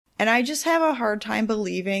And I just have a hard time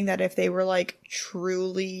believing that if they were like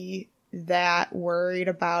truly that worried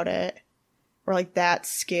about it or like that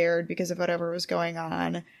scared because of whatever was going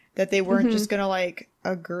on, that they weren't just gonna like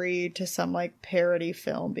agree to some like parody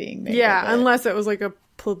film being made. Yeah, unless it was like a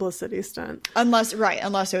publicity stunt. Unless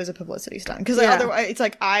it was a publicity stunt. Because otherwise, it's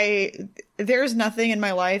like there's nothing in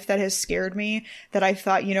my life that has scared me that I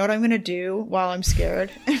thought, you know what I'm gonna do while I'm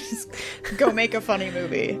scared? Just go make a funny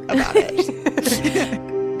movie about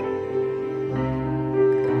it.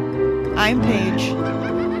 I'm Paige.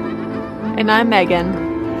 And I'm Megan.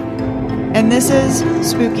 And this is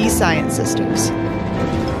Spooky Science Sisters.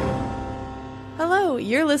 Hello,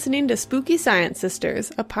 you're listening to Spooky Science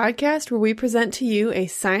Sisters, a podcast where we present to you a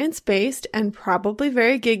science-based and probably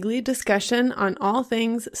very giggly discussion on all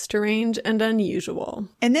things strange and unusual.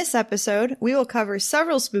 In this episode, we will cover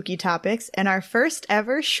several spooky topics in our first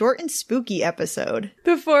ever short and spooky episode.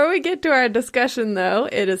 Before we get to our discussion, though,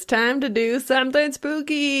 it is time to do something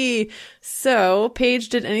spooky. So, Paige,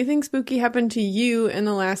 did anything spooky happen to you in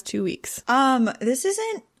the last 2 weeks? This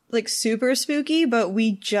isn't like super spooky, but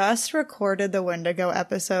we just recorded the Wendigo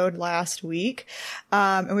episode last week.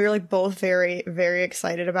 And we were like both very, very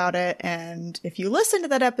excited about it. And if you listen to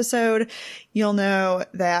that episode, you'll know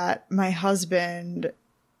that my husband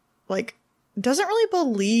like doesn't really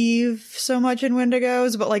believe so much in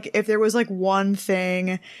Wendigos, but like if there was like one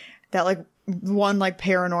thing that like one like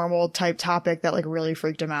paranormal type topic that like really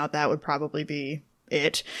freaked him out, that would probably be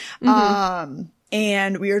it.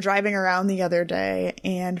 And we were driving around the other day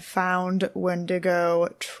and found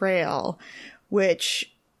Wendigo Trail,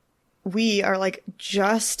 which we are like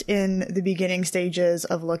just in the beginning stages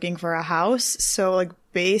of looking for a house. So like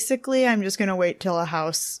basically I'm just going to wait till a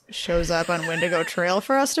house shows up on Wendigo Trail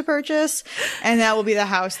for us to purchase. And that will be the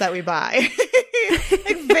house that we buy.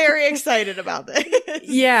 Like very excited about this.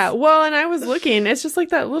 Yeah. Well, and I was looking, it's just like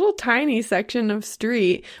that little tiny section of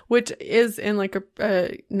street, which is in like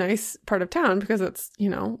a nice part of town because it's, you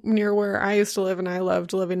know, near where I used to live and I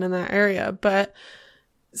loved living in that area. But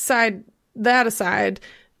that aside,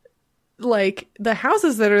 like the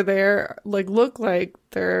houses that are there like look like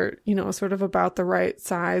they're, you know, sort of about the right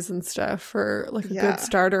size and stuff for like a good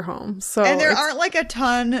starter home. So and there aren't like a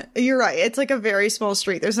ton. You're right. It's like a very small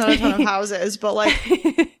street. There's not a ton of houses, but like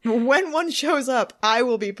when one shows up, I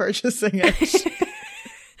will be purchasing it.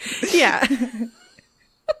 Yeah.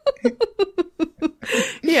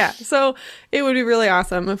 Yeah. So it would be really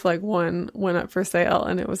awesome if like one went up for sale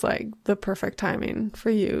and it was like the perfect timing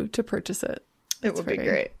for you to purchase it. It would be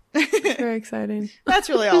great. It's very exciting. That's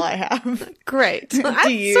really all I have. Great.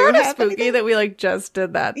 Do you sort of have spooky anything? that we like just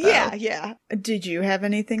did that, though. Yeah. Did you have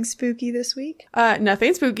anything spooky this week?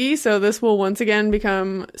 Nothing spooky. So this will once again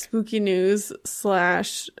become spooky news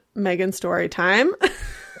 / Megan story time.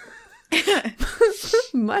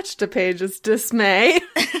 Much to Paige's dismay.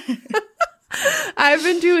 I've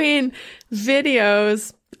been doing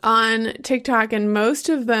videos on TikTok and most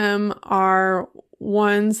of them are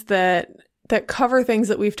ones that cover things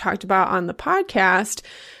that we've talked about on the podcast.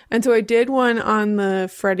 And so I did one on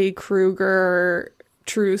the Freddy Krueger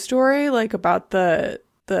true story, like about the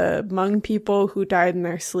Hmong people who died in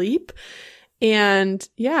their sleep. And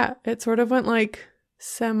yeah, it sort of went like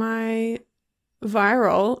semi-viral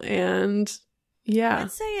and yeah.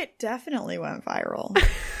 I'd say it definitely went viral.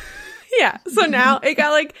 Yeah. So now it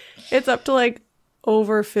got like, it's up to like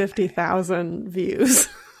over 50,000 views.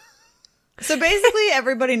 So basically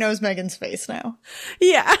everybody knows Megan's face now.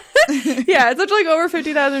 Yeah. Yeah. It's up to like over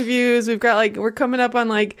 50,000 views. We've got like, we're coming up on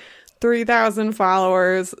like 3,000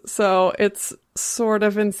 followers. So it's sort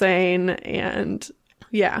of insane. And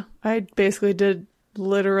yeah, I basically did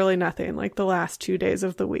literally nothing like the last 2 days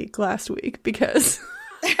of the week last week because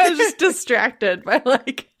I was just distracted by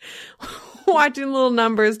like watching little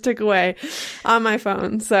numbers tick away on my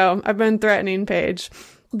phone. So I've been threatening Paige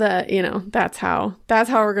that, you know, that's how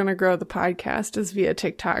we're going to grow the podcast is via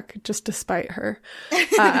TikTok, just to spite her.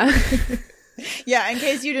 Yeah, in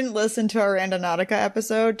case you didn't listen to our Randonautica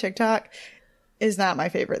episode, TikTok is not my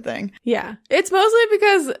favorite thing. Yeah. It's mostly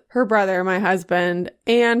because her brother, my husband,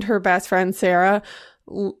 and her best friend, Sarah,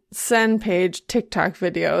 send Paige TikTok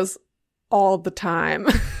videos all the time.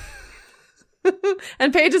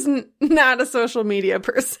 And Paige is not a social media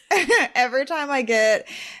person. Every time I get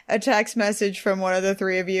a text message from one of the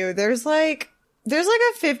three of you, there's like a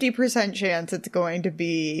 50% chance it's going to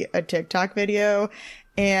be a TikTok video.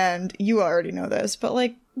 And you already know this, but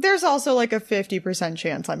like there's also like a 50%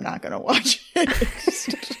 chance I'm not going to watch it.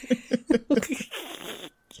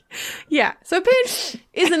 Yeah. So Paige,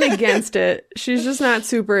 isn't against it. She's just not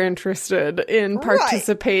super interested in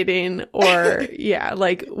participating or,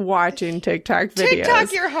 like watching TikTok videos.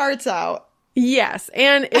 TikTok your hearts out. Yes.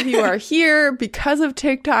 And if you are here because of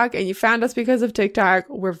TikTok and you found us because of TikTok,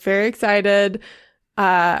 we're very excited.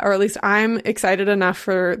 Or at least I'm excited enough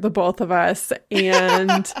for the both of us.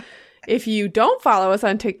 And if you don't follow us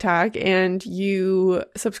on TikTok and you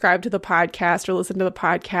subscribe to the podcast or listen to the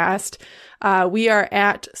podcast, we are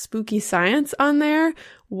at Spooky Science on there.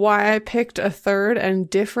 Why I picked a third and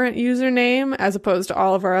different username as opposed to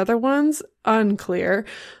all of our other ones, unclear.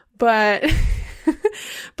 But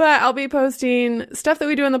I'll be posting stuff that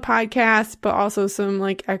we do in the podcast, but also some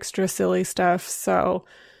like extra silly stuff. So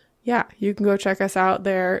yeah, you can go check us out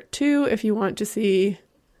there too if you want to see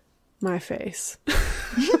my face.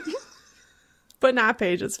 But not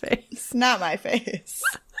Paige's face. Not my face.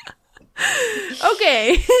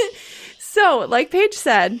 Okay. So, like Paige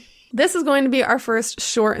said, this is going to be our first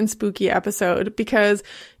short and spooky episode because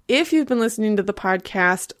if you've been listening to the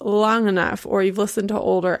podcast long enough or you've listened to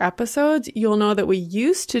older episodes, you'll know that we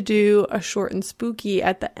used to do a short and spooky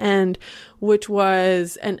at the end, which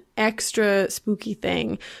was an extra spooky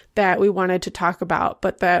thing that we wanted to talk about,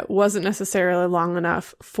 but that wasn't necessarily long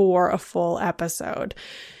enough for a full episode.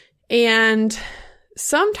 And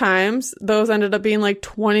sometimes those ended up being like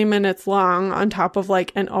 20 minutes long on top of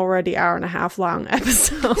like an already hour and a half long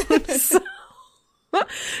episode. So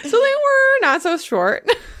they were not so short.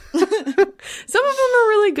 Some of them are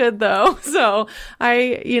really good though. So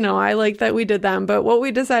I like that we did them. But what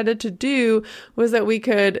we decided to do was that we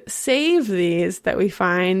could save these that we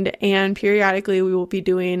find, and periodically we will be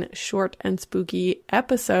doing short and spooky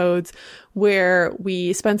episodes where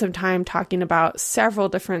we spend some time talking about several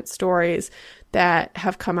different stories that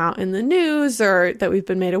have come out in the news or that we've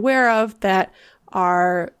been made aware of that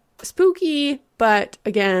are spooky, but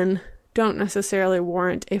again, don't necessarily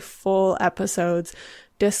warrant a full episode's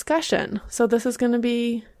discussion. So this is going to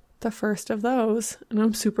be the first of those, and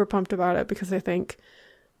I'm super pumped about it because I think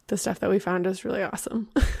the stuff that we found is really awesome.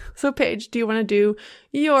 So Paige, do you want to do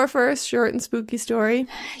your first short and spooky story?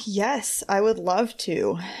 Yes, I would love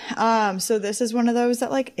to. So this is one of those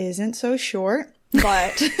that like isn't so short,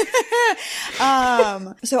 but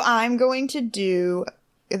so I'm going to do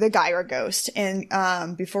the Gyra ghost.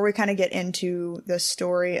 And before we kind of get into the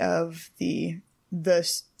story of the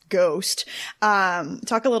ghost,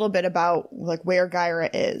 talk a little bit about like where Gyra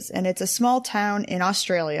is. And it's a small town in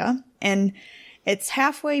Australia, and it's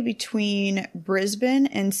halfway between Brisbane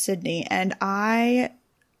and Sydney. And I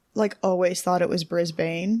like always thought it was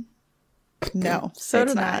Brisbane. No, so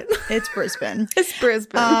it's did not. I. It's Brisbane. It's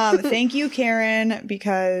Brisbane. Thank you, Karen,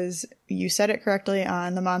 because you said it correctly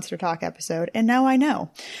on the Monster Talk episode, and now I know.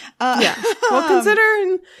 Yeah. Well,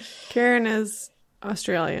 considering Karen is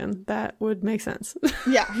Australian, that would make sense.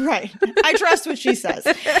 Yeah, right. I trust what she says.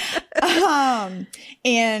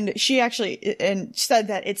 And she actually said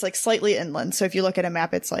that it's like slightly inland. So if you look at a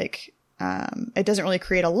map, it's like it doesn't really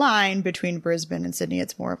create a line between Brisbane and Sydney.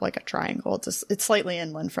 It's more of like a triangle. It's slightly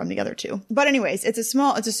inland from the other two. But anyways, it's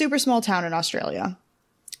a super small town in Australia.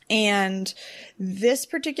 And this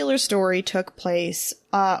particular story took place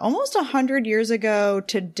almost 100 years ago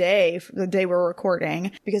today, the day we're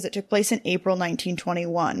recording, because it took place in April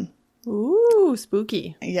 1921. Ooh,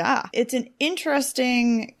 spooky. Yeah. It's an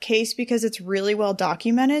interesting case because it's really well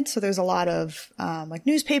documented. So there's a lot of like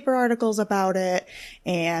newspaper articles about it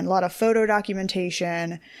and a lot of photo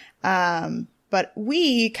documentation. But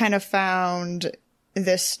we kind of found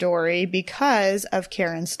this story because of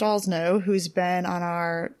Karen Stalsno, who's been on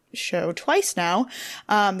our show twice now.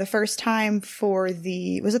 The first time for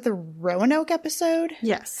was it the Roanoke episode?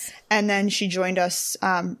 Yes. And then she joined us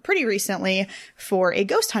pretty recently for a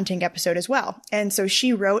ghost hunting episode as well. And so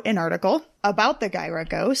she wrote an article about the Gyra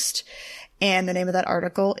ghost, and the name of that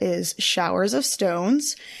article is Showers of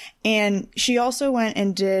Stones. And she also went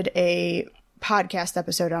and did a podcast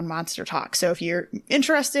episode on Monster Talk. So if you're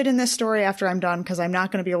interested in this story after I'm done, because I'm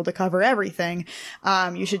not going to be able to cover everything,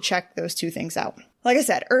 you should check those two things out. Like I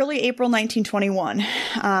said, early April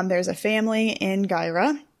 1921, there's a family in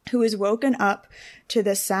Gyra who is woken up to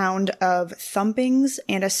the sound of thumpings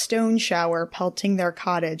and a stone shower pelting their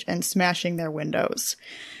cottage and smashing their windows.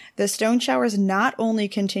 The stone showers not only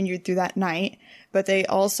continued through that night, but they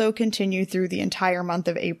also continued through the entire month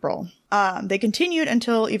of April. They continued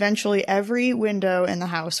until eventually every window in the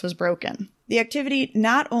house was broken. The activity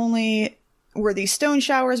not only were these stone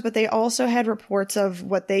showers, but they also had reports of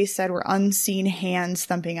what they said were unseen hands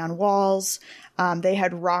thumping on walls. They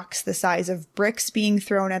had rocks the size of bricks being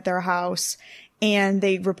thrown at their house. and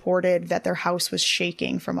they reported that their house was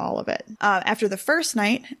shaking from all of it. After the first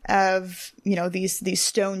night of, these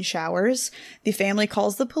stone showers, the family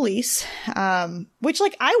calls the police, which,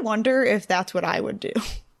 like, I wonder if that's what I would do.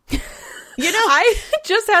 I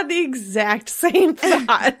just had the exact same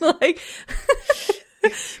thought. Like,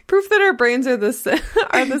 proof that our brains are the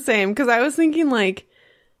same. Because I was thinking, like,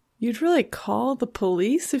 you'd really call the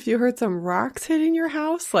police if you heard some rocks hitting your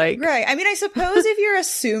house? Like, right. I mean, I suppose if you're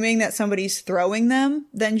assuming that somebody's throwing them,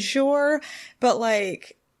 then sure. But,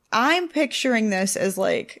 like, I'm picturing this as,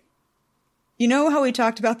 like, you know how we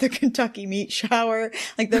talked about the Kentucky meat shower,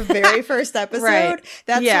 like the very first episode? Right.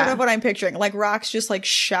 That's sort of what I'm picturing. Like rocks just like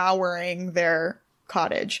showering their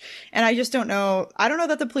cottage. And I just don't know. I don't know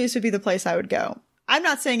that the police would be the place I would go. I'm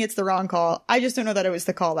not saying it's the wrong call. I just don't know that it was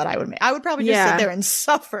the call that I would make. I would probably just sit there and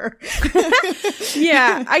suffer.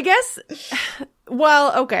 Yeah, I guess.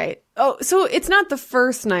 Well, okay. Oh, so it's not the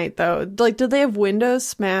first night though. Like, did they have windows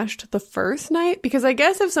smashed the first night? Because I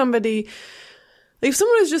guess if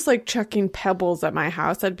someone was just like chucking pebbles at my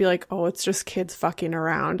house, I'd be like, oh, it's just kids fucking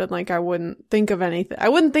around. And like, I wouldn't think of anything. I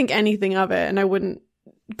wouldn't think anything of it. And I wouldn't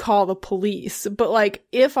call the police. But like,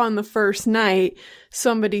 if on the first night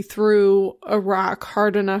somebody threw a rock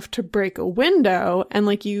hard enough to break a window, and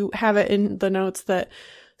like you have it in the notes that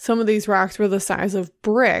some of these rocks were the size of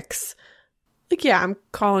bricks, like, yeah, I'm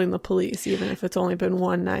calling the police, even if it's only been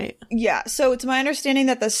one night. Yeah. So it's my understanding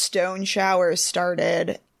that the stone showers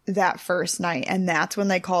started that first night, and that's when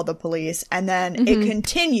they called the police, and then it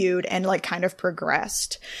continued and like kind of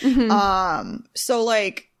progressed. So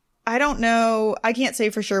like, I don't know, I can't say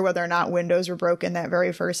for sure whether or not windows were broken that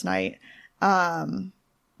very first night,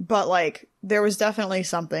 but like there was definitely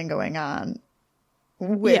something going on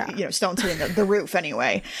with stones hitting the roof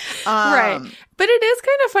anyway. Right. But it is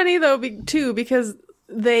kind of funny though too, because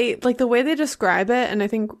they like the way they describe it, and I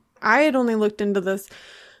think I had only looked into this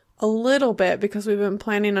a little bit because we've been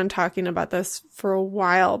planning on talking about this for a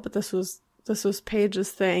while, but this was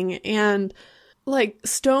Paige's thing. And like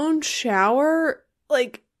stone shower,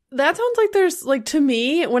 like that sounds like there's like, to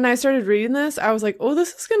me, when I started reading this, I was like, oh,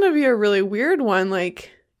 this is going to be a really weird one,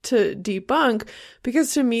 like to debunk,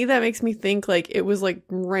 because to me that makes me think like it was like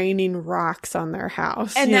raining rocks on their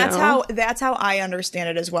house. And that's how I understand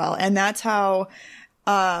it as well. And that's how,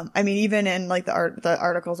 I mean, even in like the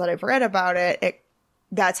articles that I've read about it,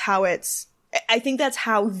 I think that's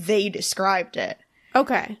how they described it.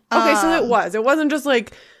 Okay. So it wasn't just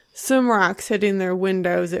like some rocks hitting their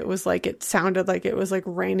windows. It was like, it sounded like it was like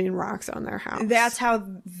raining rocks on their house. That's how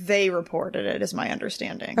they reported it, is my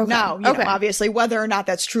understanding. Okay. Now, you know, obviously whether or not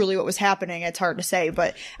that's truly what was happening, it's hard to say,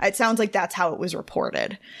 but it sounds like that's how it was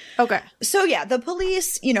reported. Okay. So yeah, the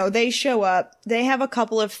police, they show up. They have a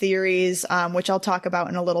couple of theories, which I'll talk about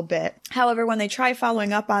in a little bit. However, when they try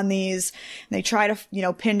following up on these, they try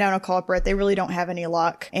to, pin down a culprit, they really don't have any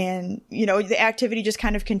luck. And, the activity just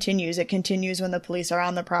kind of continues. It continues when the police are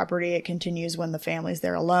on the property. It continues when the family's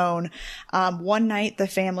there alone. One night, the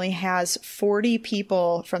family has 40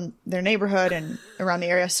 people from their neighborhood and around the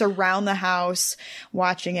area surround the house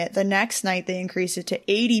watching it. The next night, they increase it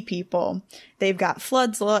to 80 people. They've got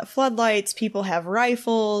floodlights, people have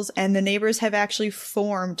rifles, and the neighbors have actually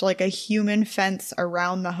formed like a human fence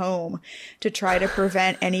around the home to try to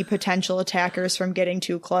prevent any potential attackers from getting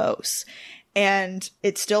too close. And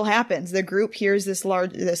it still happens. The group hears this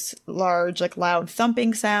large, like loud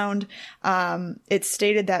thumping sound. It's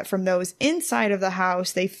stated that from those inside of the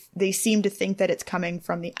house, they seem to think that it's coming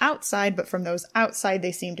from the outside, but from those outside,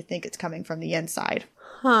 they seem to think it's coming from the inside.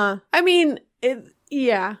 Huh. I mean,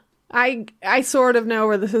 yeah. I sort of know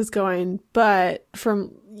where this is going, but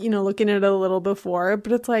from, looking at it a little before,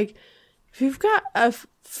 but it's like, if you've got a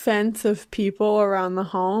fence of people around the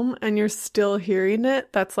home and you're still hearing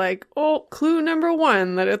it, that's like, oh, clue number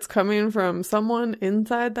one, that it's coming from someone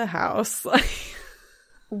inside the house.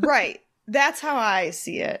 Right. That's how I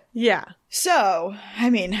see it. Yeah. So, I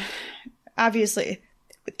mean, obviously,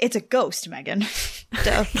 it's a ghost, Megan.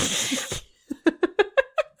 Duh.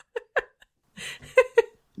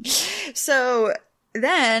 So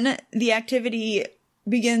then the activity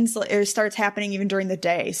begins or starts happening even during the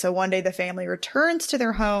day. So one day the family returns to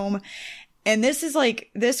their home, and this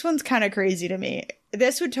one's kind of crazy to me.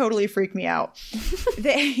 This would totally freak me out.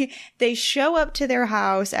 They show up to their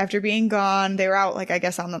house after being gone. They were out, like, I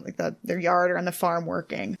guess on their yard or on the farm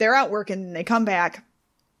working. They're out working, and they come back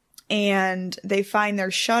and they find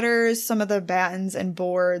their shutters, some of the battens and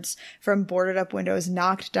boards from boarded up windows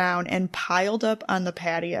knocked down and piled up on the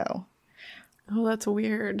patio. Oh, that's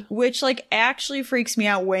weird. Which, like, actually freaks me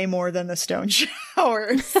out way more than the stone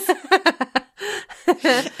showers.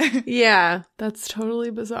 Yeah, that's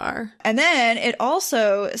totally bizarre. And then it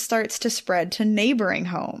also starts to spread to neighboring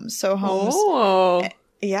homes. So homes, Oh,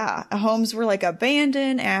 yeah, homes were like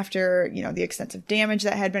abandoned after, you know, the extensive damage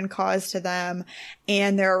that had been caused to them.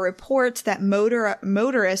 And there are reports that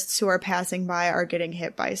motorists who are passing by are getting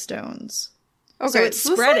hit by stones. okay. So it's So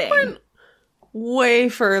this, spreading. like, went way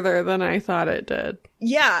further than I thought it did.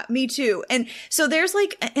 Yeah, me too. And so there's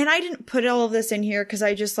like, and I didn't put all of this in here because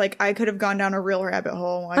I just like, I could have gone down a real rabbit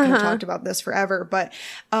hole. I could have talked about this forever, but,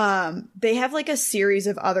 they have like a series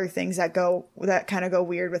of other things that kind of go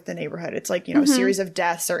weird with the neighborhood. It's like, you know, a series of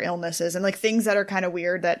deaths or illnesses and like things that are kind of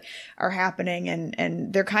weird that are happening.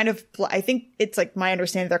 And they're kind of, I think it's like my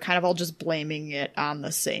understanding, they're kind of all just blaming it on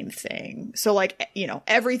the same thing. So like, you know,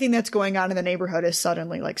 everything that's going on in the neighborhood is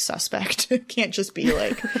suddenly like suspect. It can't just be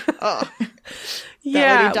like, oh.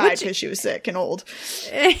 That lady died because she was sick and old.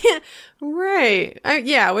 Right.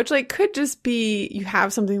 Yeah, which like could just be you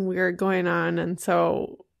have something weird going on. And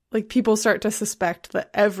so like people start to suspect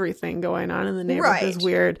that everything going on in the neighborhood is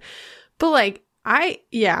weird. But like, I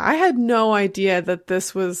had no idea that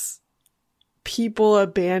this was people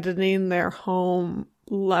abandoning their home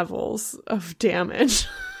levels of damage.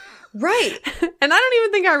 Right. And I don't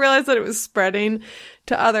even think I realized that it was spreading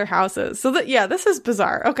to other houses. So that, yeah, this is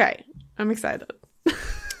bizarre. Okay. I'm excited.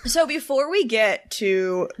 So before we get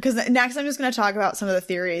to, because next I'm just going to talk about some of the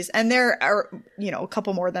theories, and there are, you know, a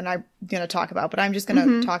couple more than I'm going to talk about, but I'm just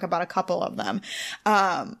going to talk about a couple of them.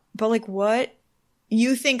 But like, what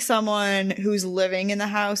you think someone who's living in the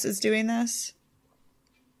house is doing this?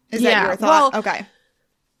 Is that your thought? Well, okay.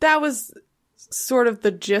 That was sort of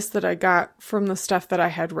the gist that I got from the stuff that I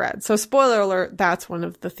had read. So spoiler alert, that's one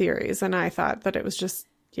of the theories. And I thought that it was just,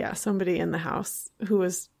 somebody in the house who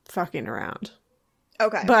was fucking around.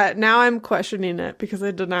 Okay. But now I'm questioning it because I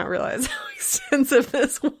did not realize how extensive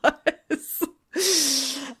this was.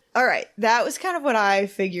 All right. That was kind of what I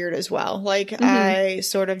figured as well. Like, I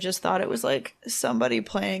sort of just thought it was like somebody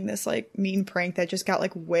playing this like mean prank that just got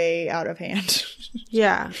like way out of hand.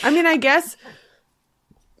 Yeah. I mean, I guess.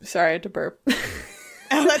 Sorry, I had to burp.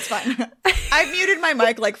 Oh, that's fine. I've muted my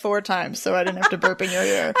mic like 4 times, so I didn't have to burp in your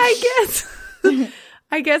ear.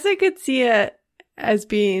 I guess I could see it as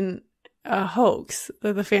being a hoax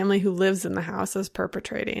that the family who lives in the house is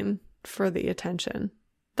perpetrating for the attention.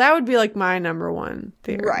 That would be like my number one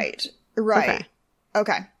theory. Right.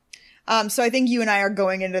 Okay. So I think you and I are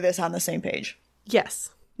going into this on the same page.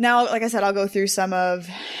 Yes. Now, like I said, I'll go through some of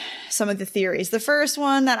the theories. The first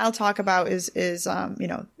one that I'll talk about is you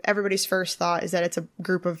know, everybody's first thought is that it's a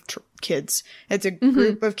group of kids. It's a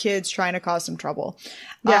group of kids trying to cause some trouble.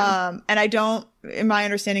 Yeah. And my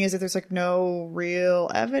understanding is that there's like no real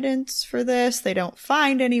evidence for this. They don't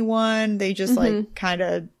find anyone. They just like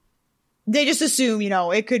they just assume, you know,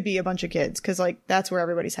 it could be a bunch of kids because like that's where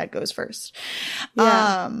everybody's head goes first.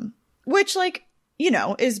 Yeah. Which like, you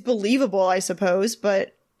know, is believable, I suppose,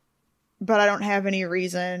 but I don't have any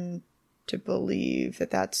reason to believe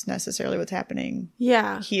that that's necessarily what's happening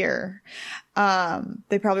here.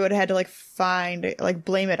 They probably would have had to like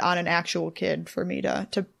blame it on an actual kid for me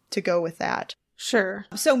to go with that. Sure.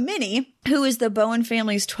 So Minnie, who is the Bowen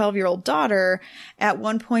family's 12-year-old daughter, at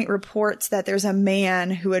one point reports that there's a man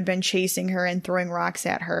who had been chasing her and throwing rocks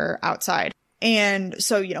at her outside. And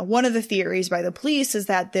so, you know, one of the theories by the police is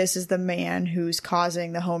that this is the man who's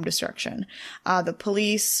causing the home destruction. The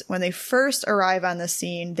police, when they first arrive on the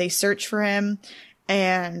scene, they search for him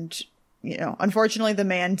and, you know, unfortunately the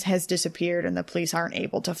man has disappeared and the police aren't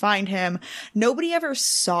able to find him. Nobody ever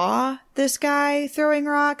saw this guy throwing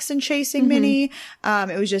rocks and chasing Minnie.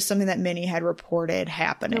 It was just something that Minnie had reported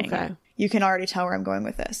happening. Okay. You can already tell where I'm going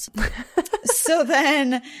with this. So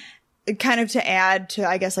then, kind of to add to,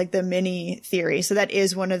 I guess, like the Minnie theory. So that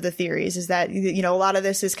is one of the theories, is that, you know, a lot of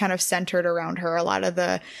this is kind of centered around her. A lot of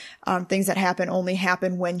the things that happen only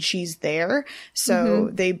happen when she's there. So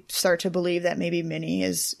they start to believe that maybe Minnie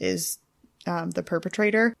is the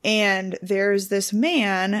perpetrator. And there's this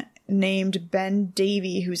man named Ben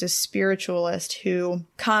Davey, who's a spiritualist who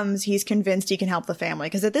comes, he's convinced he can help the family.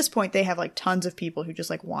 Because at this point, they have like tons of people who just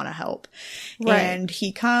like want to help. Right. And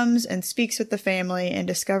he comes and speaks with the family and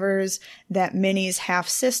discovers that Minnie's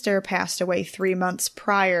half-sister passed away 3 months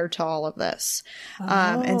prior to all of this.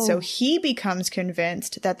 And so he becomes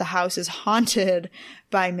convinced that the house is haunted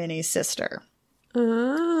by Minnie's sister.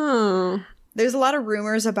 Oh. There's a lot of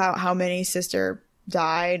rumors about how Minnie's sister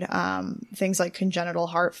died. Things like congenital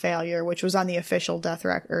heart failure, which was on the official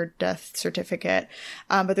death certificate.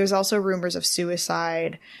 But there's also rumors of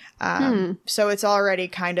suicide. So it's already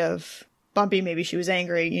kind of bumpy. Maybe she was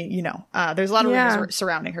angry. You know, there's a lot of rumors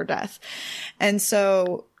surrounding her death. And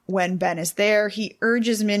so when Ben is there, he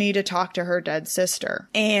urges Minnie to talk to her dead sister.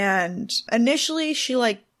 And initially she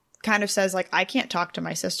like kind of says like, I can't talk to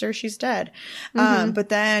my sister. She's dead. But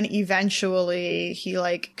then eventually he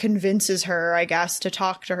like convinces her, I guess, to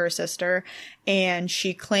talk to her sister. And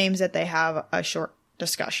she claims that they have a short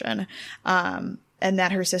discussion. And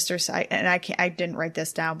that her sister said, and I didn't write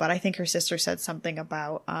this down, but I think her sister said something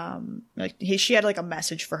about, like she had like a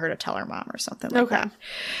message for her to tell her mom or something like that.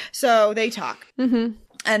 So they talk. And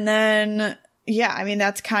then, yeah, I mean,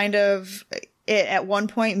 that's kind of it. At one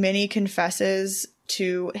point, Minnie confesses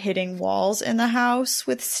to hitting walls in the house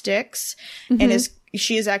with sticks and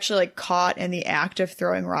she is actually like caught in the act of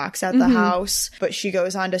throwing rocks at the house, but she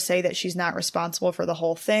goes on to say that she's not responsible for the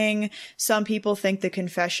whole thing. Some people think the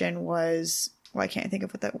confession was, well, I can't think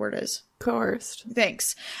of what that word is. Coerced.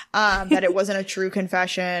 Thanks. That it wasn't a true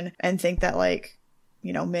confession and think that like,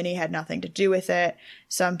 you know, Minnie had nothing to do with it.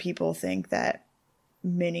 Some people think that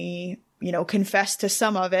Minnie, you know, confessed to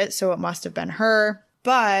some of it, so it must have been her.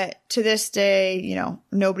 But to this day, you know,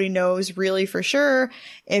 nobody knows really for sure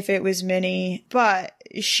if it was Minnie, but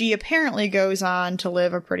she apparently goes on to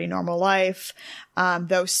live a pretty normal life,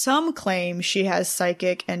 though some claim she has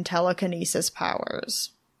psychic and telekinesis powers.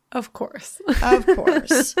 Of course. Of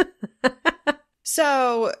course.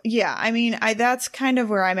 So, yeah, I mean, that's kind of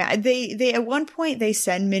where I'm at. They at one point, they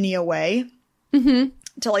send Minnie away to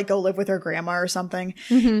like go live with her grandma or something.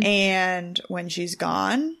 And when she's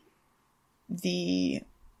gone, the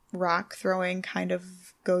rock throwing kind of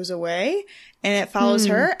goes away and it follows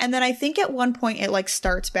her. And then I think at one point it like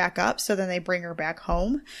starts back up. So then they bring her back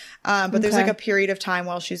home. But there's like a period of time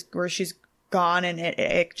where she's gone and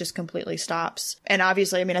it just completely stops. And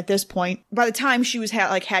obviously, I mean, at this point, by the time she was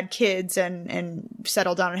had kids and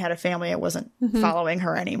settled down and had a family, it wasn't following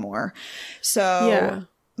her anymore. So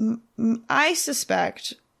I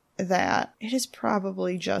suspect that it is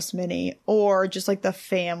probably just Minnie or just like the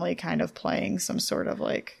family kind of playing some sort of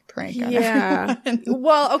like prank on everyone.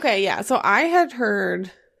 Well, okay, yeah. So I had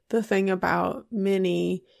heard the thing about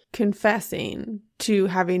Minnie confessing to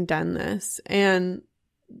having done this. And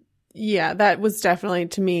yeah, that was definitely,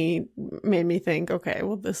 to me, made me think, okay,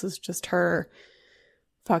 well, this is just her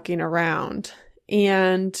fucking around.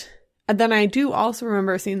 And then I do also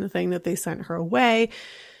remember seeing the thing that they sent her away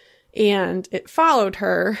and it followed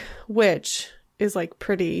her, which is like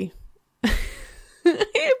pretty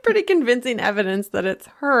convincing evidence that it's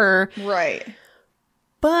her. Right.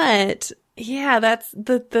 But yeah, that's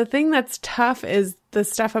the thing that's tough is the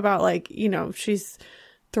stuff about like, you know, she's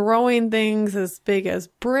throwing things as big as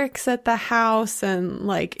bricks at the house and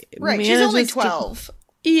like she's only 12.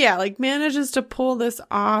 Like manages to pull this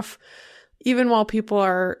off even while people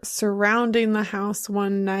are surrounding the house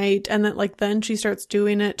one night, and then she starts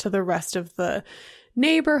doing it to the rest of the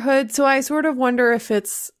neighborhood. So I sort of wonder if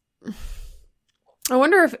some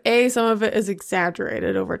of it is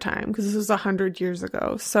exaggerated over time, because this was 100 years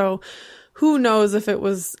ago. So who knows if it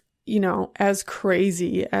was, you know, as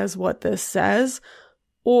crazy as what this says,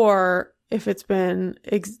 or if it's been,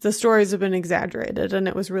 the stories have been exaggerated and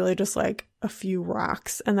it was really just like a few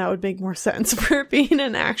rocks, and that would make more sense for being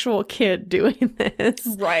an actual kid doing this.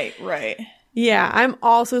 Right. Yeah, I'm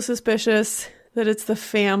also suspicious that it's the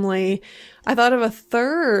family. I thought of a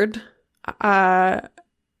third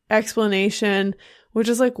explanation, which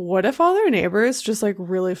is like, what if all their neighbors just like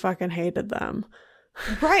really fucking hated them?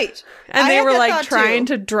 Right. And they were like trying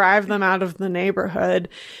to drive them out of the neighborhood.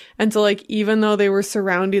 And so like, even though they were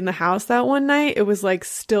surrounding the house that one night, it was like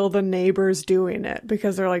still the neighbors doing it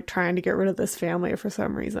because they're like trying to get rid of this family for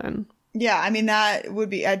some reason. Yeah. I mean, that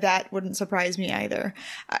wouldn't surprise me either.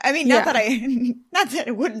 I mean, not that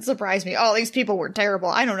it wouldn't surprise me. Oh, these people were terrible.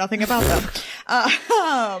 I know nothing about them.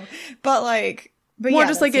 But more yeah,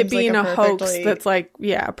 just like it being like a hoax that's like,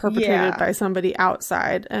 perpetrated by somebody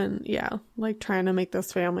outside and like trying to make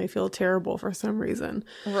this family feel terrible for some reason.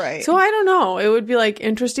 Right. So I don't know. It would be like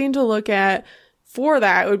interesting to look at for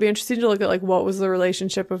that. It would be interesting to look at like what was the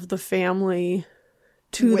relationship of the family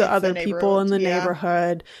to the other people in the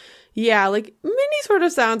neighborhood. Yeah. Like Minnie sort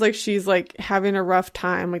of sounds like she's like having a rough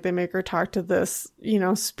time. Like they make her talk to this, you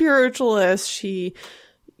know, spiritualist. She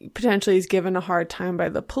potentially is given a hard time by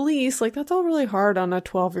the police. Like that's all really hard on a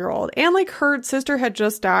 12-year-old. And like her sister had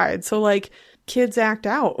just died. So like kids act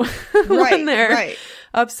out when they're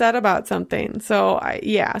upset about something. So I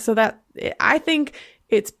think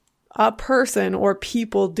it's a person or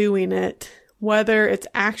people doing it, whether it's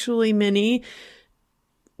actually Minnie,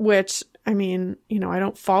 which I mean, you know, I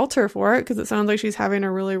don't fault her for it because it sounds like she's having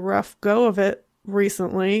a really rough go of it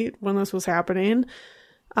recently when this was happening.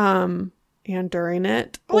 and during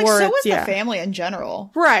it. Well, like, or so it's, was the family in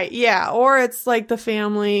general. Right, yeah. Or it's like the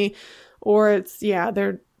family, or it's,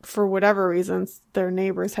 they're, for whatever reasons, their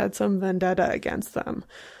neighbors had some vendetta against them.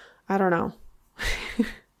 I don't know.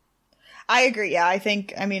 I agree. Yeah, I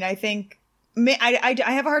think I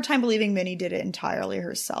have a hard time believing Minnie did it entirely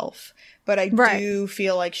herself, but I do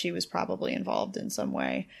feel like she was probably involved in some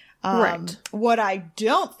way. Right. What I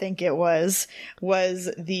don't think it was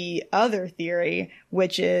the other theory,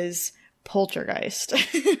 which is poltergeist.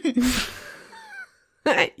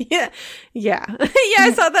 Yeah.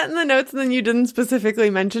 I saw that in the notes, and then you didn't specifically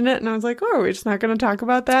mention it, and I was like, oh, are we just not going to talk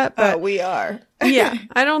about that? But we are. Yeah,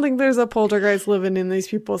 I don't think there's a poltergeist living in these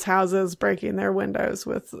people's houses, breaking their windows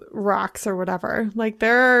with rocks or whatever. Like,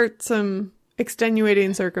 there are some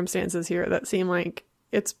extenuating circumstances here that seem like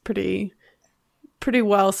it's pretty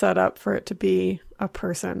well set up for it to be a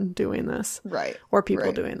person doing this, right? Or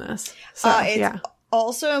people doing this. So it's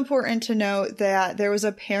also important to note that there was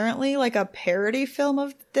apparently like a parody film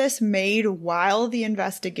of this made while the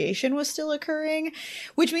investigation was still occurring,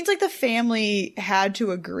 which means like the family had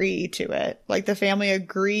to agree to it. Like the family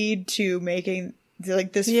agreed to making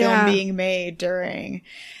like this film being made during.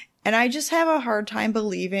 And I just have a hard time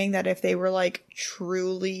believing that if they were like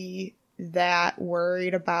truly that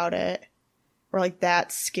worried about it or like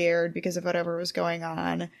that scared because of whatever was going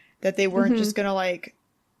on, that they weren't just gonna like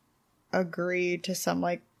agree to some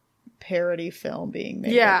like parody film being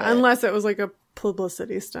made. Yeah, unless it was like a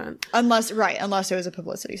publicity stunt. Unless it was a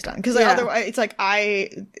publicity stunt. Because otherwise, it's like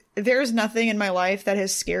there's nothing in my life that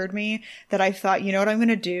has scared me that I thought, you know what I'm going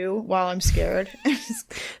to do while I'm scared?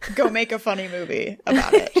 Just go make a funny movie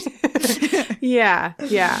about it. Yeah.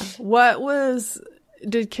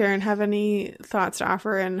 Did Karen have any thoughts to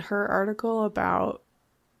offer in her article about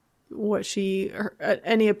what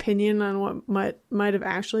any opinion on what might have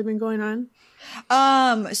actually been going on?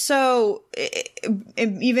 So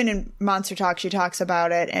even in Monster Talk, she talks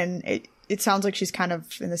about it, and it sounds like she's kind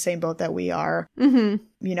of in the same boat that we are. Mm-hmm.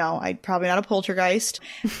 You know, probably not a poltergeist,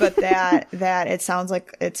 but that it sounds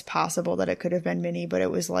like it's possible that it could have been Minnie, but it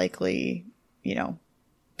was likely, you know,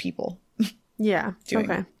 people. Yeah.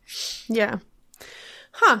 Okay. Yeah.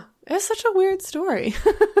 Huh. It's such a weird story.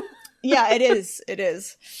 Yeah, it is. It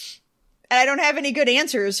is. And I don't have any good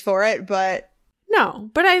answers for it, but... No,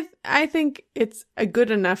 but I think it's a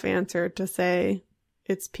good enough answer to say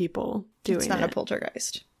it's people doing it. It's not a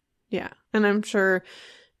poltergeist. Yeah. And I'm sure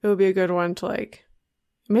it would be a good one to like...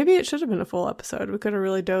 Maybe it should have been a full episode. We could have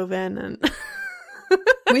really dove in and...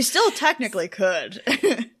 We still technically could.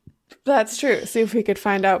 That's true. See if we could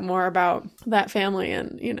find out more about that family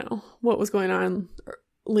and, you know, what was going on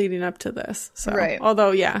leading up to this. So, right.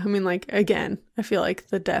 Although, yeah, I mean, like, again, I feel like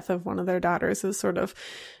the death of one of their daughters is sort of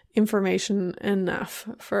information enough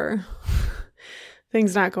for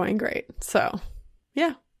things not going great. So,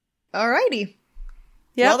 yeah. Alrighty.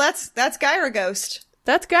 Yeah. Well, that's Gyra Ghost.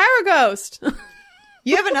 That's Gyra Ghost.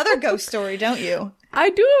 You have another ghost story, don't you? I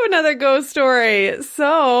do have another ghost story.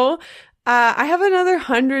 So, I have another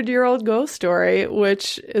 100-year-old ghost story,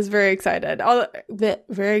 which is very excited.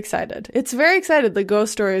 Very excited. It's very excited. The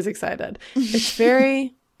ghost story is excited. It's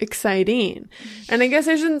very exciting. And I guess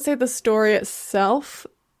I shouldn't say the story itself.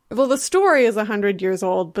 Well, the story is 100 years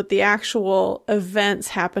old, but the actual events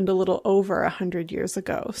happened a little over 100 years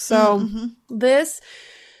ago. So this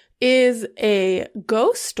is a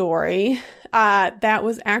ghost story that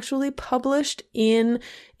was actually published in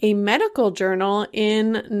a medical journal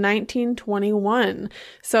in 1921.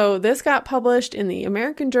 So this got published in the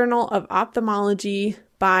American Journal of Ophthalmology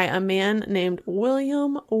by a man named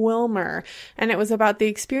William Wilmer. And it was about the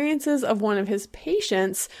experiences of one of his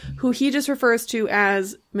patients, who he just refers to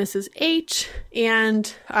as Mrs. H, and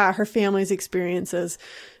her family's experiences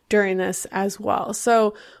during this as well.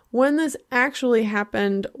 So when this actually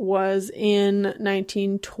happened was in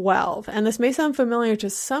 1912. And this may sound familiar to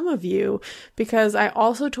some of you because I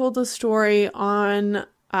also told the story on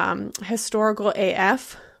Historical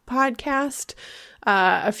AF podcast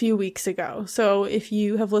a few weeks ago. So if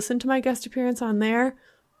you have listened to my guest appearance on there,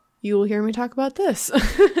 you will hear me talk about this.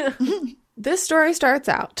 This story starts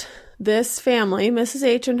out. This family, Mrs.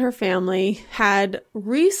 H and her family, had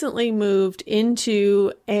recently moved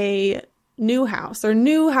into a new house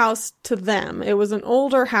to them. It was an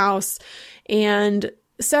older house, and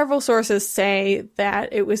several sources say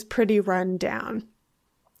that it was pretty run down.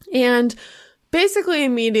 And basically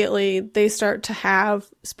immediately they start to have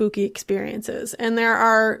spooky experiences. And there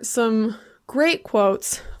are some great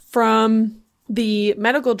quotes from the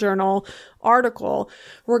medical journal article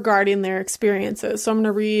regarding their experiences. So I'm going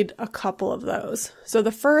to read a couple of those. So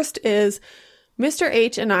the first is, Mr.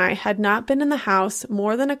 H and I had not been in the house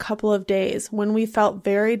more than a couple of days when we felt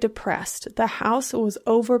very depressed. The house was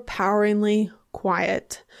overpoweringly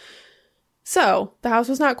quiet. So, the house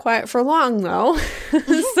was not quiet for long, though.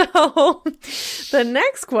 So, the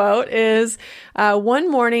next quote is, one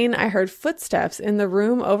morning I heard footsteps in the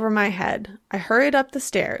room over my head. I hurried up the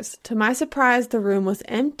stairs. To my surprise, the room was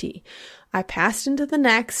empty. I passed into the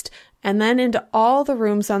next, and then into all the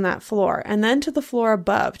rooms on that floor, and then to the floor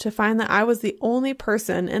above to find that I was the only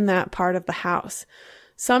person in that part of the house.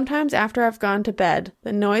 Sometimes after I've gone to bed,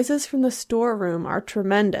 the noises from the storeroom are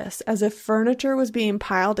tremendous, as if furniture was being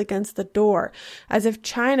piled against the door, as if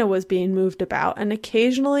china was being moved about, and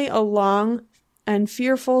occasionally a long and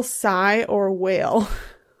fearful sigh or wail.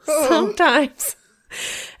 Oh. Sometimes,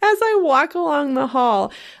 as I walk along the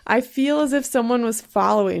hall, I feel as if someone was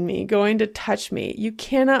following me, going to touch me. You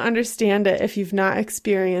cannot understand it if you've not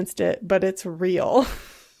experienced it, but it's real.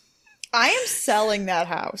 I am selling that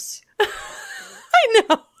house. I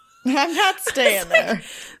know. I'm not staying there.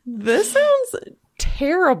 This sounds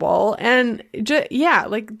terrible. And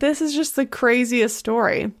this is just the craziest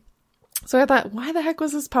story. So I thought, why the heck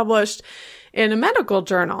was this published in a medical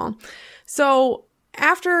journal? So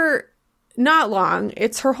after not long,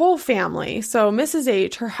 it's her whole family. So Mrs.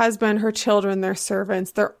 H, her husband, her children, their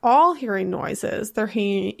servants, they're all hearing noises. They're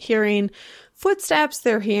hearing footsteps.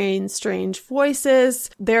 They're hearing strange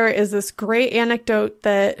voices. There is this great anecdote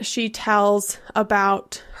that she tells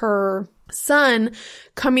about her son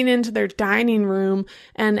coming into their dining room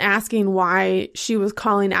and asking why she was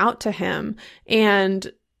calling out to him.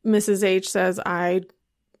 And Mrs. H says, I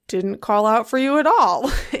didn't call out for you at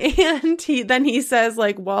all. And he says,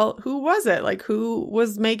 like, well, who was it? Like, who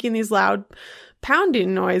was making these loud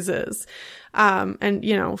pounding noises? And,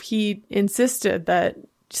 he insisted that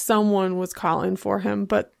someone was calling for him,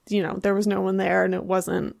 but, there was no one there and it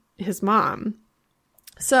wasn't his mom.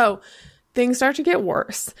 So things start to get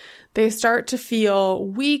worse. They start to feel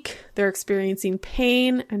weak. They're experiencing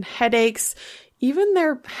pain and headaches. Even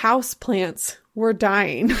their house plants were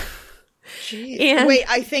dying. And wait,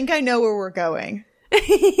 I think I know where we're going.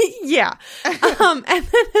 Yeah. And then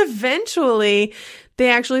eventually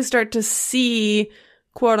they actually start to see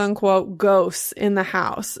quote unquote ghosts in the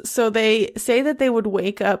house. So they say that they would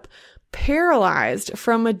wake up paralyzed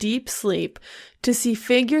from a deep sleep to see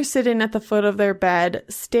figures sitting at the foot of their bed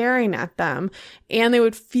staring at them, and they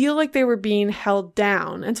would feel like they were being held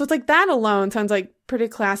down. And so it's like that alone sounds like pretty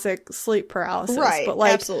classic sleep paralysis. Right, but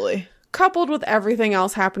like, absolutely. Coupled with everything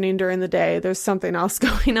else happening during the day, there's something else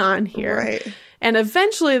going on here. Right. And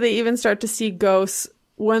eventually they even start to see ghosts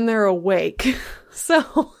when they're awake.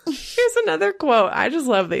 So here's another quote. I just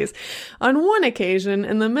love these. On one occasion,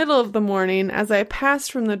 in the middle of the morning, as I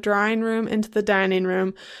passed from the drawing room into the dining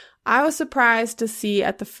room, I was surprised to see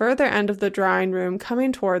at the further end of the drawing room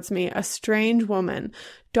coming towards me a strange woman,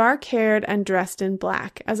 dark-haired and dressed in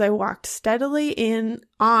black. As I walked steadily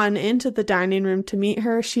on into the dining room to meet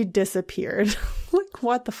her, she disappeared. Like,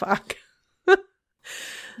 what the fuck?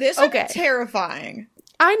 This is terrifying.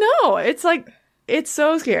 I know. It's like, it's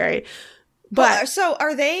so scary. But so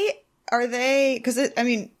are they, because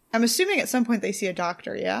I'm assuming at some point they see a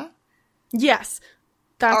doctor, yeah? Yes.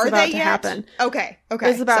 That's about to happen. Okay.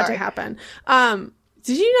 It's about to happen.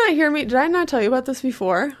 Did you not hear me? Did I not tell you about this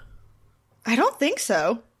before? I don't think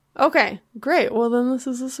so. Okay, great. Well, then this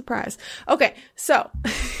is a surprise. Okay, so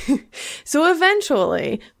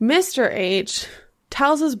eventually Mr. H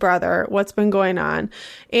tells his brother what's been going on.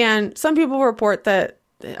 And some people report that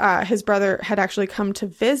his brother had actually come to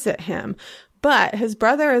visit him. But his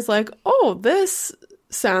brother is like, oh, this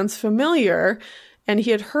sounds familiar. And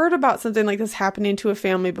he had heard about something like this happening to a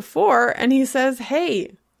family before. And he says,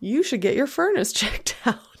 hey, you should get your furnace checked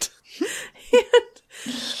out. And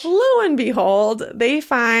lo and behold, they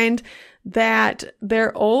find that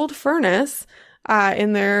their old furnace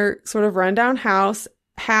in their sort of rundown house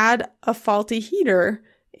had a faulty heater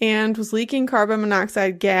and was leaking carbon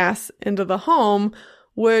monoxide gas into the home,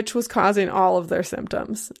 which was causing all of their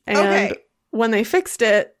symptoms. And when they fixed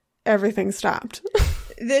it, everything stopped.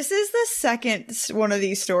 This is the second one of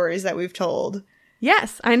these stories that we've told.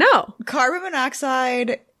 Yes, I know. Carbon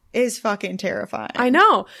monoxide is fucking terrifying. I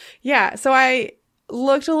know. Yeah. So I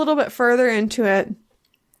looked a little bit further into it.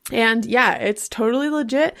 And yeah, it's totally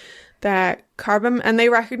legit that and they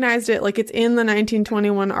recognized it, like it's in the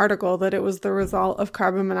 1921 article that it was the result of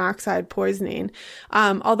carbon monoxide poisoning.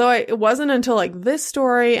 Although it wasn't until like this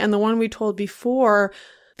story and the one we told before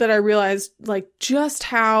that I realized like just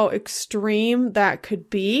how extreme that could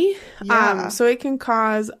be. Yeah. So it can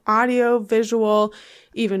cause audio, visual,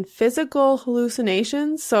 even physical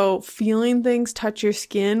hallucinations. So feeling things touch your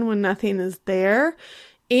skin when nothing is there.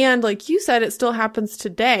 And like you said, it still happens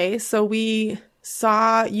today. So you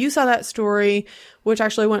saw that story, which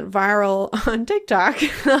actually went viral on TikTok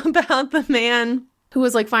about the man who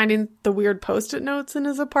was like finding the weird Post-it notes in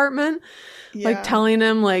his apartment, like telling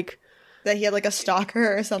him like, that he had like a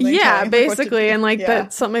stalker or something. Yeah, basically. And like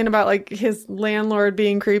that something about like his landlord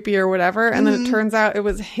being creepy or whatever. And then it turns out it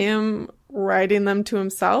was him writing them to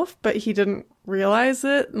himself, but he didn't realize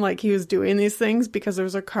it. Like he was doing these things because there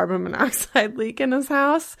was a carbon monoxide leak in his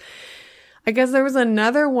house. I guess there was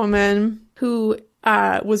another woman who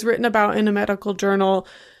was written about in a medical journal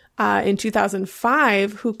in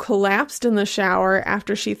 2005 who collapsed in the shower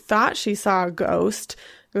after she thought she saw a ghost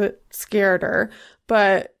that scared her.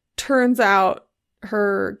 But turns out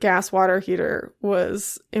her gas water heater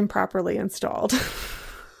was improperly installed.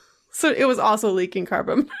 So it was also leaking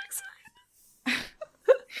carbon monoxide.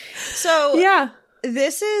 So yeah,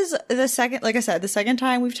 this is the second, like I said, the second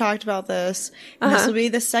time we've talked about this. And this will be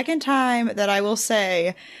the second time that I will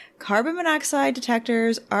say carbon monoxide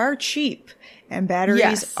detectors are cheap and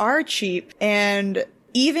batteries are cheap. And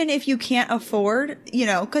even if you can't afford, you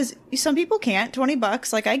know, because some people can't,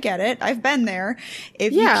 $20, like I get it. I've been there.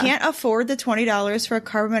 If you can't afford the $20 for a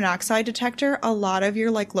carbon monoxide detector, a lot of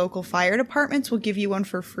your like local fire departments will give you one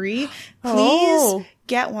for free. Please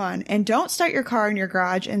get one. And don't start your car in your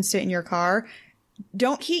garage and sit in your car.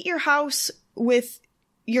 Don't heat your house with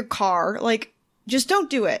your car. Like, just don't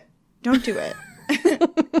do it. Don't do it.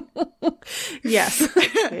 Yes.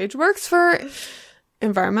 Paige works for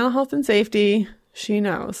environmental health and safety. She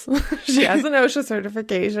knows. She has an OSHA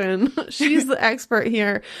certification. She's the expert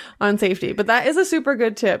here on safety. But that is a super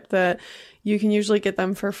good tip that you can usually get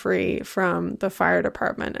them for free from the fire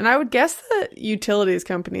department. And I would guess that utilities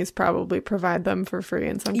companies probably provide them for free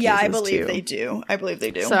in some cases, I believe too. they do. I believe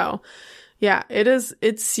they do. So, yeah,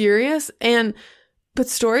 it's serious. But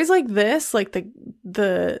stories like this, like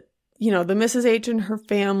the Mrs. H and her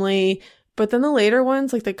family, but then the later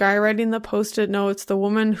ones, like the guy writing the Post-it notes, the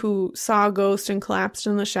woman who saw a ghost and collapsed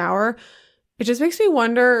in the shower, it just makes me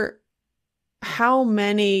wonder how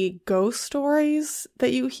many ghost stories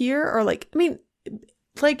that you hear are like, I mean,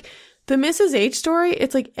 like the Mrs. H story,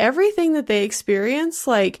 it's like everything that they experience,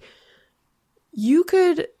 like you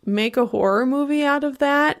could make a horror movie out of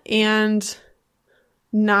that and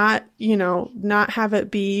not have it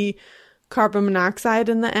be carbon monoxide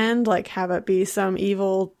in the end, like have it be some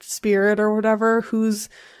evil spirit or whatever who's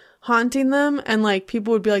haunting them, and like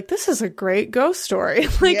people would be like, this is a great ghost story.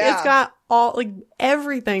 Like it's got all, like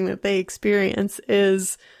everything that they experience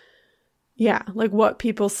is like what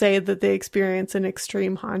people say that they experience in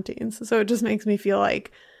extreme hauntings. So it just makes me feel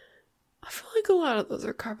like I feel like a lot of those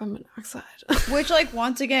are carbon monoxide. Which, like,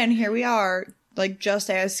 once again, here we are, like just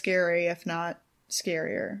as scary, if not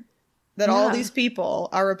scarier. That all these people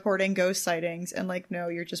are reporting ghost sightings, and like, no,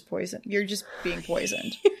 you're just poisoned. You're just being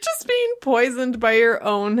poisoned. You're just being poisoned by your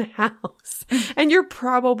own house. And you're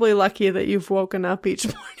probably lucky that you've woken up each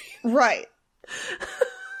morning. Right.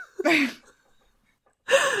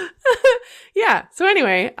 Yeah. So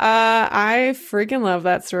anyway, I freaking love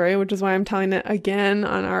that story, which is why I'm telling it again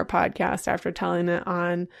on our podcast after telling it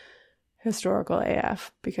on Historical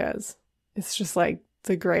AF, because it's just like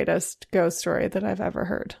the greatest ghost story that I've ever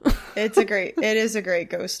heard. It is a great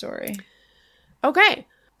ghost story. Okay.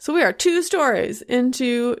 So we are 2 stories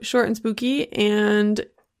into Short and Spooky, and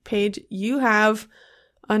Paige, you have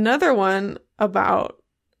another one about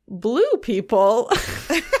blue people.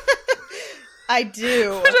 I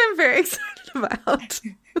do. Which I'm very excited about.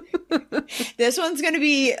 This one's going to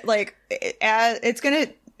be like, it's going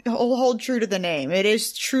to hold true to the name. It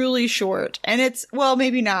is truly short, and it's, well,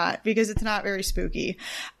 maybe not, because it's not very spooky.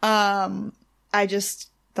 I just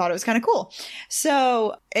thought it was kind of cool.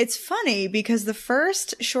 So it's funny because the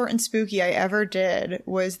first Short and Spooky I ever did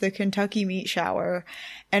was the Kentucky meat shower.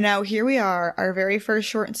 And now here we are, our very first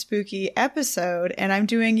Short and Spooky episode, and I'm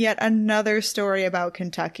doing yet another story about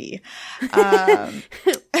Kentucky. What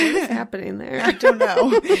is happening there? I don't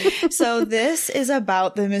know. So this is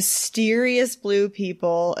about the mysterious blue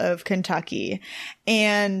people of Kentucky.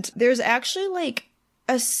 And there's actually like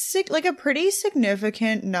a pretty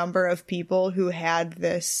significant number of people who had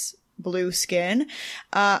this blue skin.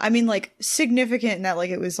 I mean, like, significant in that, like,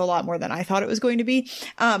 it was a lot more than I thought it was going to be.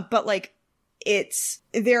 But like,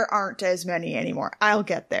 there aren't as many anymore. I'll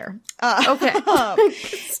get there. Okay. Great.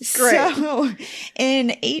 So in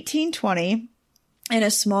 1820, In a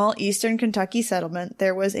small eastern Kentucky settlement,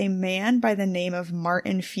 there was a man by the name of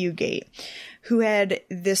Martin Fugate who had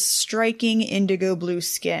this striking indigo blue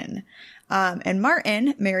skin. And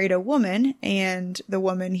Martin married a woman, and the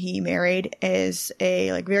woman he married is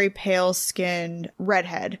a like very pale skinned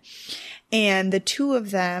redhead. And the two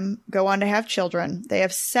of them go on to have children. They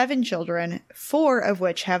have 7 children, 4 of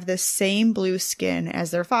which have the same blue skin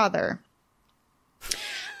as their father.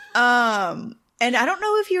 And I don't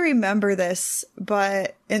know if you remember this,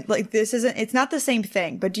 but it's not the same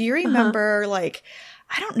thing, but do you remember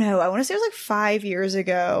I don't know, I want to say it was 5 years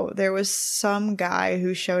ago, there was some guy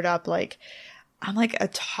who showed up on a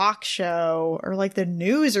talk show or the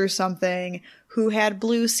news or something who had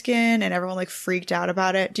blue skin and everyone freaked out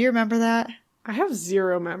about it. Do you remember that? I have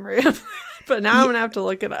zero memory of that, but now I'm going to have to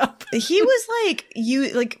look it up. He was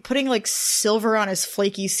putting silver on his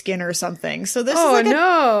flaky skin or something. So this is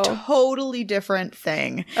a totally different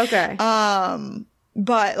thing. Okay.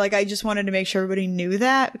 But I just wanted to make sure everybody knew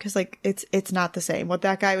that because it's not the same. What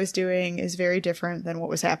that guy was doing is very different than what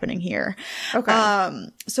was happening here. Okay.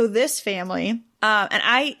 So this family, and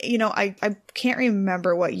I can't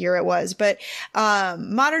remember what year it was, but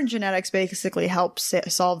modern genetics basically helps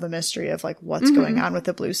solve the mystery of what's going on with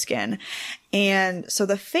the blue skin. And so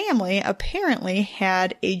the family apparently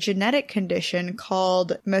had a genetic condition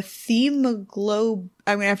called I'm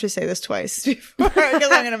going to have to say this twice before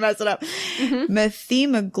because I'm going to mess it up.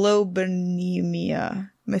 Methemoglobinemia.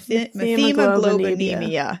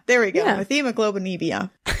 Methemoglobinemia. There we go. Yeah. Methemoglobinemia.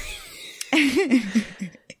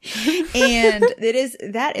 And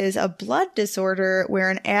that is a blood disorder where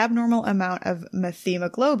an abnormal amount of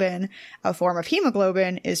methemoglobin, a form of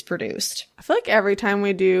hemoglobin, is produced. I feel like every time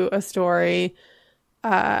we do a story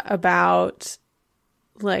about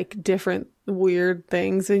different weird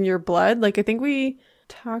things in your blood, I think we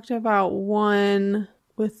talked about one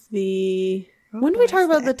with the... When did we talk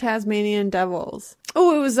about the Tasmanian devils?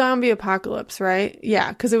 Oh, it was zombie apocalypse, right?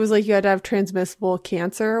 Yeah, because it was you had to have transmissible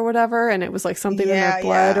cancer or whatever, and it was something in their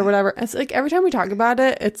blood or whatever. It's every time we talk about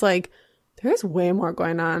it, it's there's way more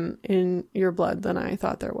going on in your blood than I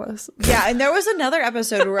thought there was. Yeah, and there was another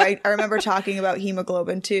episode where I remember talking about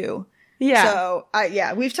hemoglobin too. Yeah. So,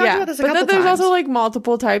 we've talked about this a couple times. But then there's also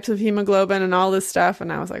multiple types of hemoglobin and all this stuff,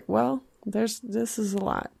 and I was well, this is a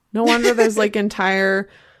lot. No wonder there's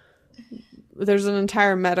there's an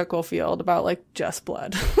entire medical field about just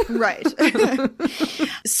blood. Right.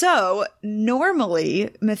 So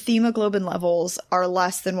normally methemoglobin levels are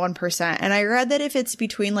less than 1%. And I read that if it's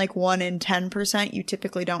between 1 and 10%, you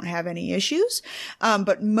typically don't have any issues.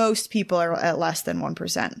 But most people are at less than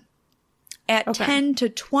 1%. At 10 to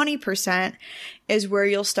 20% is where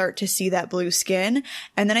you'll start to see that blue skin.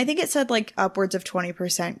 And then I think it said upwards of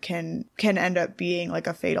 20% can end up being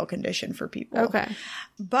a fatal condition for people. Okay.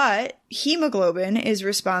 But hemoglobin is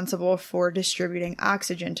responsible for distributing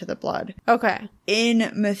oxygen to the blood. Okay. In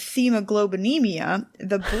methemoglobinemia,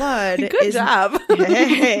 the blood Good job.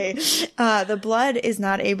 The blood is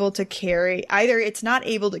not able to carry, either it's not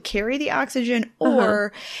able to carry the oxygen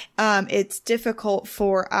or it's difficult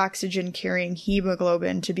for oxygen carrying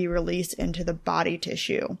hemoglobin to be released into the body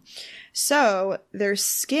tissue. So their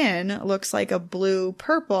skin looks like a blue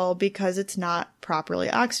purple because it's not properly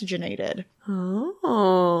oxygenated.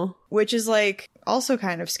 Oh. Which is also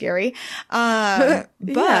kind of scary. But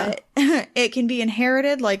it can be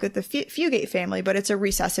inherited with the Fugate family, but it's a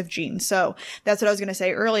recessive gene. So that's what I was going to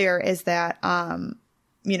say earlier is that, in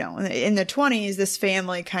the 20s, this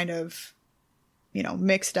family kind of,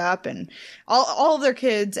 mixed up and all of their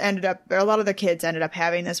kids a lot of the kids ended up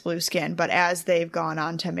having this blue skin. But as they've gone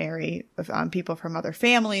on to marry people from other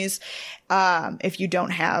families, if you don't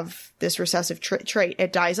have this recessive trait,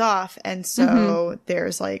 it dies off. And so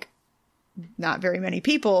there's not very many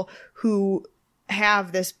people who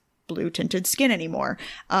have this blue tinted skin anymore.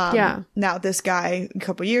 Now this guy a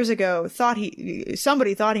couple years ago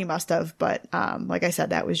somebody thought he must have, but like I said,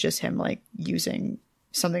 that was just him using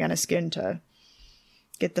something on his skin to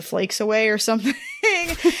get the flakes away or something.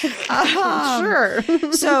 Sure.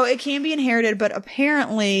 So it can be inherited, but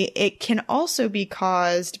apparently it can also be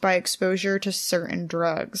caused by exposure to certain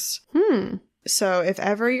drugs. So if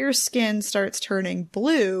ever your skin starts turning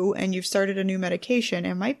blue and you've started a new medication,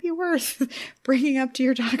 it might be worth bringing up to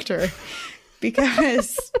your doctor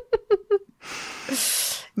because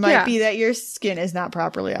might be that your skin is not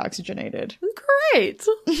properly oxygenated. Great.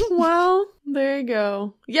 Well, there you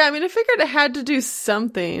go. Yeah, I figured it had to do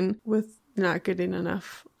something with not getting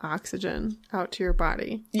enough oxygen out to your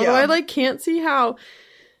body. Yeah. Although I can't see how.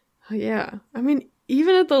 Yeah.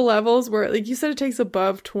 Even at the levels where you said it takes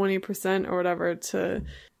above 20% or whatever to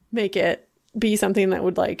make it be something that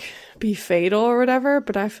would like be fatal or whatever,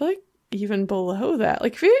 but I feel like even below that,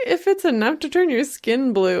 like if it's enough to turn your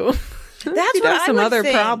skin blue, that's you'd what have I some would other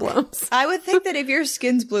think. problems. I would think that if your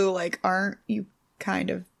skin's blue, like, aren't you kind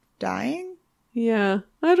of dying? Yeah,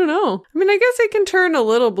 I don't know. I mean, I guess it can turn a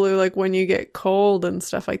little blue like when you get cold and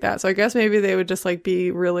stuff like that. So I guess maybe they would just like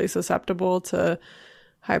be really susceptible to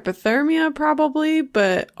hypothermia probably,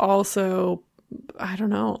 but also, I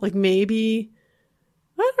don't know, like maybe,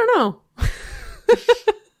 I don't know.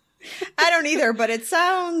 I don't either, but it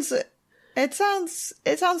sounds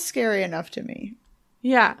scary enough to me.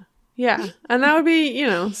 Yeah. Yeah. And that would be, you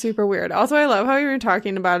know, super weird. Also, I love how you were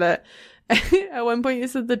talking about it. At one point you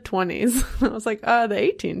said the 20s. I was like, the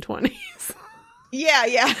 1820s.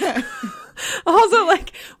 Yeah. Also,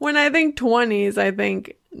 like, when I think 20s, I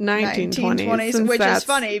think 1920s. Which is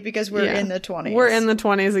funny because we're in the 20s. We're in the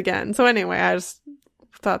 20s again. So anyway, I just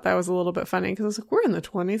thought that was a little bit funny because I was like, we're in the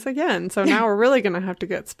 20s again. So now we're really going to have to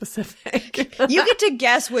get specific. You get to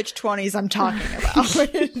guess which 20s I'm talking about.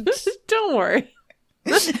 Don't worry.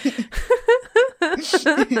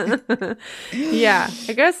 Yeah,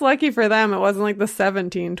 I guess lucky for them it wasn't like the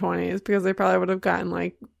 1720s because they probably would have gotten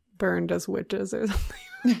like burned as witches or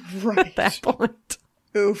something right at that point.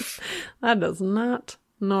 Oof. That is not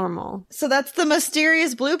normal. So that's the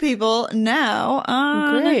mysterious blue people. Now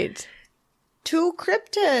on Great. to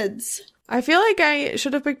cryptids. I feel like I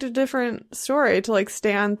should have picked a different story to like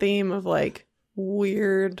stay on theme of like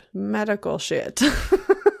weird medical shit.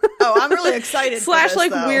 Oh, I'm really excited. Slash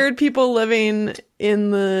like weird people living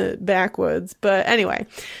in the backwoods. But anyway,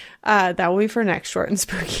 that will be for next Short and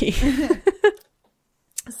Spooky.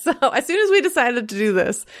 So as soon as we decided to do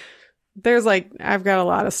this, there's like, I've got a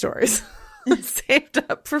lot of stories saved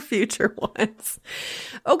up for future ones.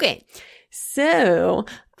 Okay. So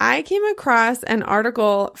I came across an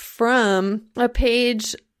article from a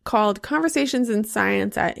page called Conversations in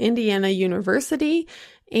Science at Indiana University.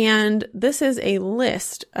 And this is a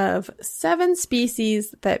list of 7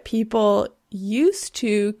 species that people used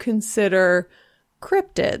to consider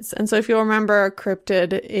cryptids. And so if you'll remember, a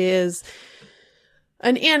cryptid is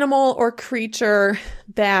an animal or creature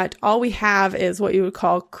that all we have is what you would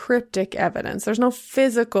call cryptic evidence. There's no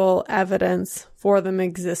physical evidence for them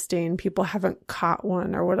existing. People haven't caught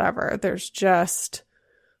one or whatever. There's just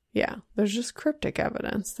cryptic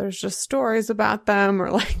evidence. There's just stories about them or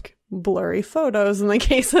like blurry photos in the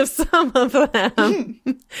case of some of them.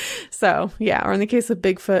 So, yeah, or in the case of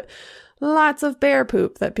Bigfoot, lots of bear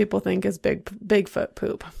poop that people think is Bigfoot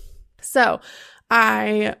poop. So,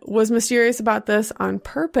 I was mysterious about this on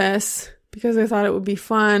purpose because I thought it would be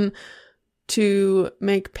fun to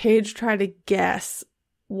make Paige try to guess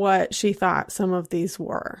what she thought some of these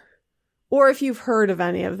were. Or if you've heard of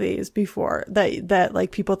any of these before that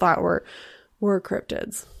like people thought were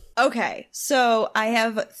cryptids. Okay, so I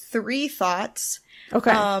have 3 thoughts.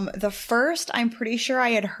 Okay. The first, I'm pretty sure I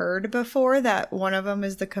had heard before that one of them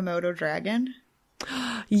is the Komodo dragon.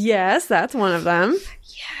 Yes, that's one of them.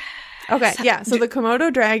 Yeah. Okay, yeah. So the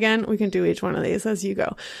Komodo dragon, we can do each one of these as you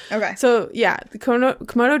go. Okay. So yeah, the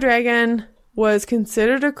Komodo dragon was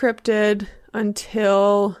considered a cryptid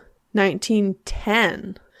until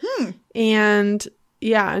 1910. And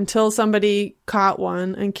yeah, until somebody caught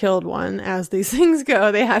one and killed one, as these things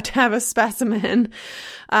go, they have to have a specimen.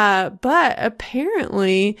 But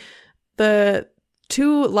apparently the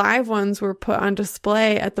 2 live ones were put on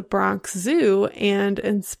display at the Bronx Zoo and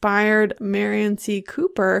inspired Marion C.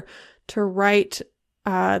 Cooper to write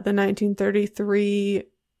the 1933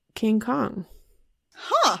 King Kong.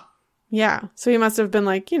 Huh. Yeah. So he must have been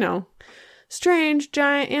like, you know, strange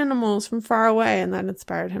giant animals from far away, and that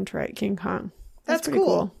inspired him to write King Kong. That's pretty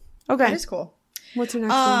cool. Okay. That is cool. What's your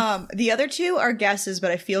next one? The other 2 are guesses,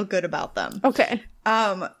 but I feel good about them. Okay.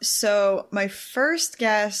 So my first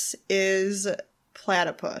guess is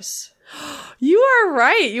platypus. You are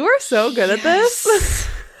right. You are so good at this.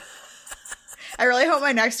 I really hope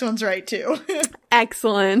my next one's right too.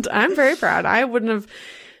 Excellent. I'm very proud. I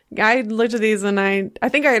looked at these and I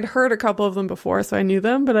think I had heard a couple of them before, so I knew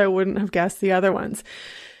them, but I wouldn't have guessed the other ones.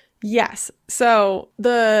 Yes. So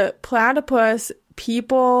the platypus,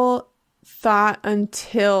 people thought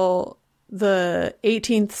until the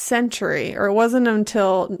 18th century, or it wasn't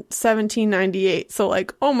until 1798. So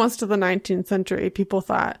like almost to the 19th century, people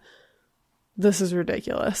thought this is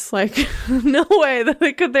ridiculous. Like no way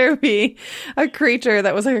that could there be a creature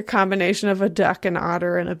that was like a combination of a duck, an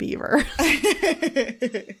otter, and a beaver.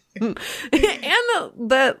 And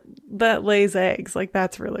that lays eggs. Like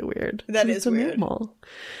that's really weird. That is weird. Mammal.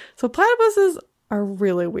 So platypuses are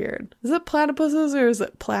really weird. Is it platypuses or is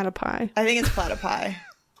it platypi? I think it's platypi.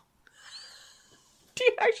 Do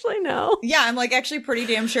you actually know? Yeah, I'm like actually pretty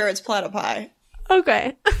damn sure it's platypi.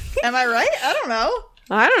 Okay. Am I right? I don't know.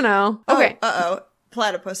 I don't know. Okay. Oh,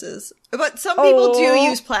 platypuses. But some people do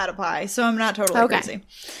use platypi, so I'm not totally crazy.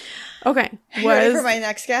 Okay. You ready for my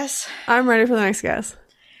next guess? I'm ready for the next guess.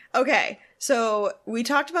 Okay. So we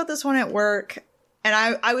talked about this one at work.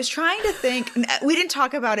 And I was trying to think, we didn't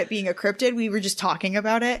talk about it being a cryptid. We were just talking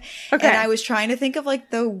about it. Okay. And I was trying to think of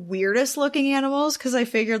like the weirdest looking animals because I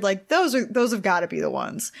figured like those have got to be the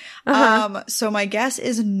ones. So my guess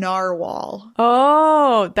is narwhal.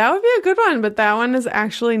 Oh, that would be a good one, but that one is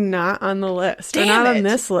actually not on the list. Or not on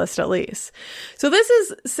this list at least. So this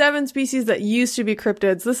is 7 species that used to be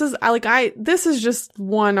cryptids. This is just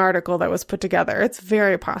one article that was put together. It's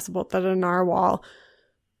very possible that a narwhal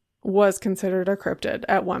was considered a cryptid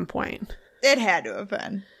at one point. It had to have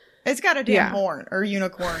been. It's got a damn horn or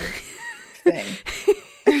unicorn thing.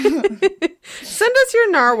 Send us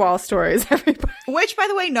your narwhal stories, everybody. Which, by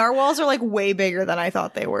the way, narwhals are like way bigger than I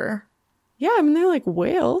thought they were. Yeah, I mean, they're like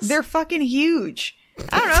whales. They're fucking huge.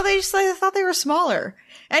 I don't know. I thought they were smaller.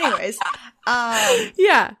 Anyways.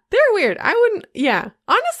 Yeah, they're weird. I wouldn't. Yeah.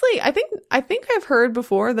 Honestly, I think I've heard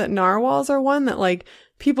before that narwhals are one that like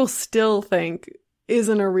people still think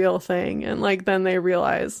isn't a real thing, and like then they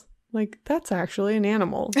realize like that's actually an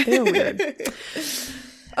animal. They're weird.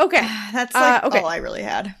 Okay, that's like all I really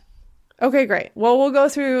had. Okay, great. Well, we'll go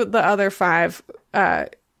through the other 5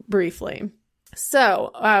 briefly.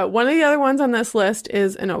 So one of the other ones on this list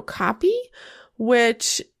is an okapi,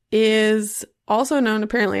 which is also known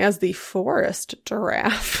apparently as the forest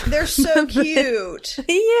giraffe. They're so cute.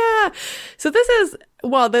 Yeah. So this is,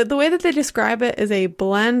 well, the way that they describe it is a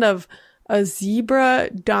blend of a zebra,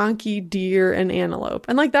 donkey, deer, and antelope.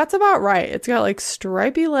 And like, that's about right. It's got like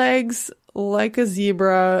stripy legs like a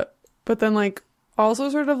zebra, but then like also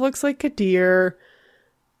sort of looks like a deer.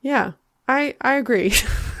 Yeah, I agree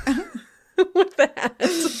with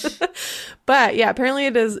that. But yeah, apparently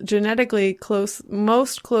it is genetically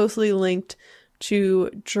most closely linked to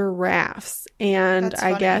giraffes. And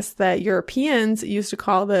I guess that Europeans used to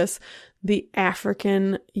call this the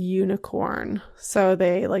African unicorn. So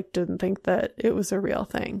they like didn't think that it was a real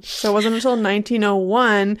thing. So it wasn't until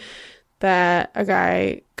 1901 that a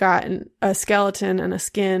guy got a skeleton and a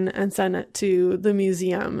skin and sent it to the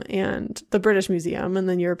museum, and the British Museum, and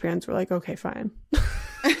then Europeans were like, okay, fine.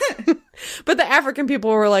 But the African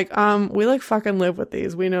people were like, we like fucking live with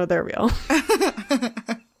these. We know they're real.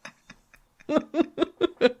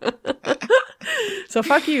 So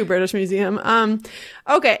fuck you, British Museum.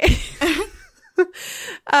 Okay.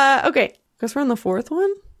 Okay. Because we're on the 4th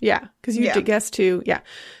one? Yeah. Because you did guess 2. Yeah.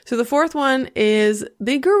 So the 4th one is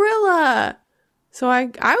the gorilla. So I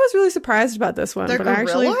was really surprised about this one. The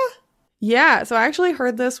gorilla? Yeah. So I actually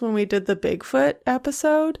heard this when we did the Bigfoot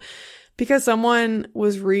episode, because someone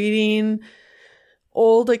was reading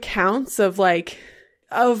old accounts of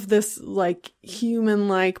this like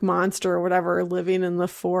human-like monster or whatever living in the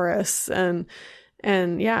forests,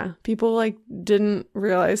 and yeah, people like didn't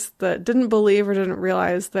believe or didn't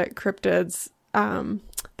realize that cryptids,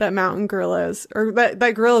 that mountain gorillas or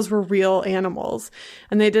that gorillas were real animals,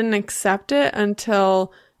 and they didn't accept it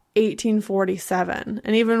until 1847.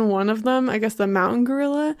 And even one of them, I guess the mountain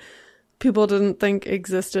gorilla, people didn't think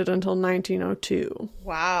existed until 1902.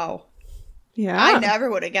 Wow. Yeah. I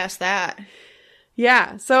never would have guessed that.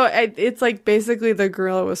 Yeah. So it's like basically the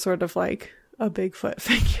gorilla was sort of like a Bigfoot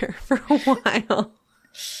figure for a while.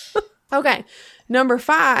 Okay. Number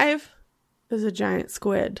 5 is a giant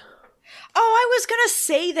squid. Oh, I was going to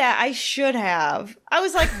say that. I should have. I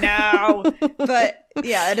was like, no. But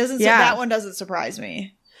yeah, that one doesn't surprise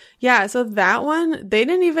me. Yeah. So that one, they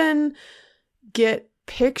didn't even get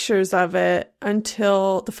pictures of it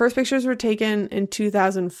until the first pictures were taken in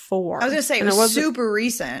 2004. I was going to say, it was super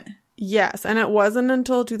recent. Yes. And it wasn't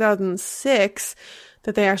until 2006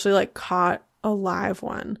 that they actually like caught a live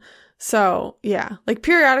one. So yeah, like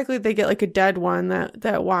periodically they get like a dead one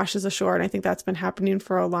that washes ashore. And I think that's been happening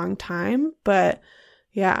for a long time. But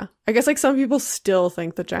yeah, I guess like some people still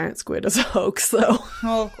think the giant squid is a hoax though.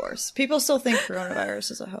 Oh, of course. People still think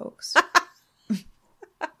coronavirus is a hoax.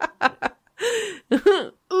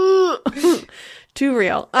 Too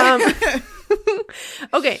real.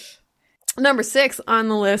 Okay. Number 6 on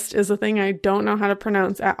the list is a thing I don't know how to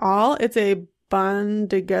pronounce at all. It's a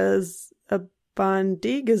bondigizu.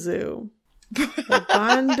 Bondigizu.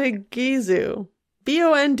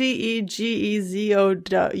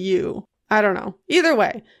 Bondegezu. I don't know. Either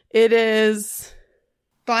way, it is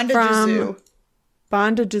Bondigizu.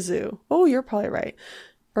 Bondigizu. Oh, you're probably right.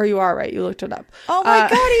 Or you are right. You looked it up. Oh my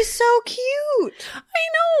God, he's so cute. I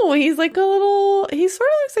know. He's like he sort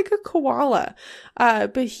of looks like a koala.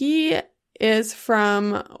 But he is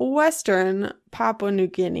from Western Papua New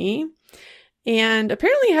Guinea. And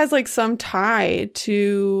apparently has like some tie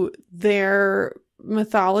to their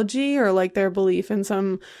mythology or like their belief in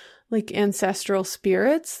some like ancestral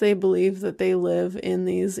spirits. They believe that they live in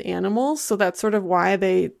these animals. So that's sort of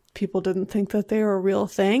why people didn't think that they were a real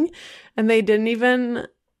thing. And the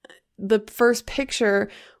first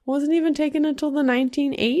picture wasn't even taken until the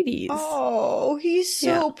 1980s. Oh, he's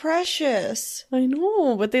so precious. I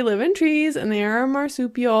know, but they live in trees and they are a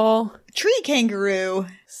marsupial. Tree kangaroo.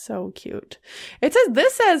 So cute.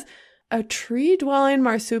 This says a tree-dwelling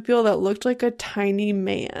marsupial that looked like a tiny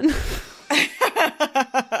man.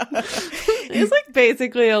 It's like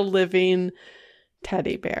basically a living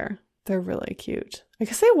teddy bear. They're really cute. I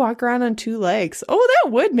guess they walk around on 2 legs. Oh,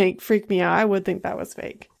 that would freak me out. I would think that was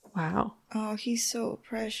fake. Wow. Oh, he's so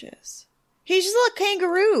precious. He's just a little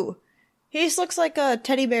kangaroo. He just looks like a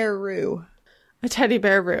teddy bear-roo. A teddy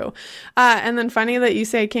bear-roo. And then funny that you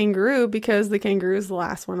say kangaroo because the kangaroo is the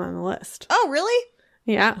last one on the list. Oh, really?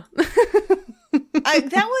 Yeah.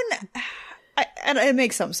 It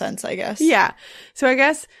makes some sense, I guess. Yeah. So I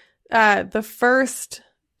guess the first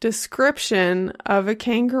description of a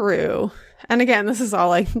kangaroo, and again, this is all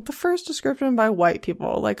like the first description by white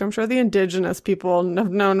people. Like I'm sure the indigenous people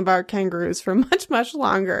have known about kangaroos for much, much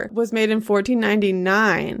longer. Was made in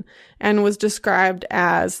 1499 and was described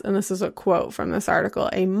as, and this is a quote from this article,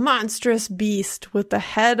 a monstrous beast with the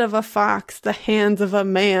head of a fox, the hands of a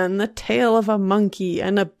man, the tail of a monkey,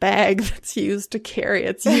 and a bag that's used to carry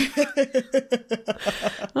its young.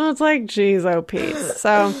 Oh, it's like, geez, oh, Pete.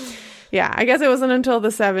 So yeah, I guess it wasn't until the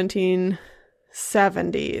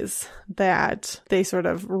 1770s that they sort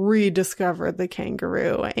of rediscovered the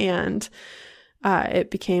kangaroo and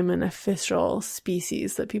it became an official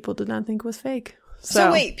species that people did not think was fake.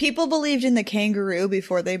 So wait, people believed in the kangaroo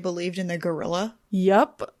before they believed in the gorilla?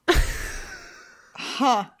 Yep.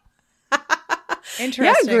 Huh.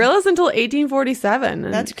 Interesting. Yeah, gorillas until 1847.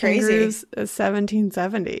 And that's crazy. Kangaroos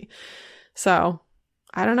 1770. So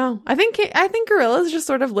I don't know. I think gorillas just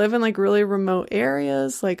sort of live in like really remote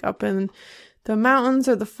areas, like up in the mountains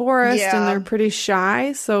or the forest, and they're pretty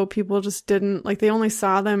shy. So people just didn't like, they only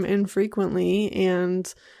saw them infrequently.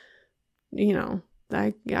 And, you know,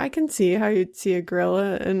 I can see how you'd see a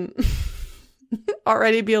gorilla and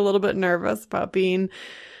already be a little bit nervous about being,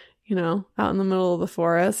 you know, out in the middle of the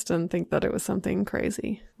forest and think that it was something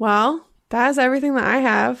crazy. Well, that is everything that I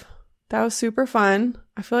have. That was super fun.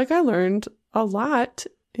 I feel like I learned a lot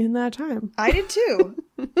in that time. I did too.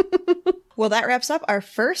 Well, that wraps up our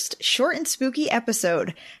first short and spooky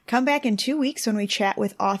episode. Come back in 2 weeks when we chat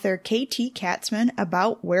with author KT Katzman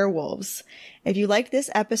about werewolves. If you liked this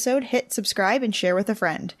episode, hit subscribe and share with a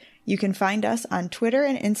friend. You can find us on Twitter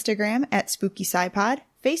and Instagram at SpookySciPod,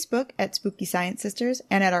 Facebook at Spooky Science Sisters,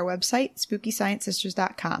 and at our website,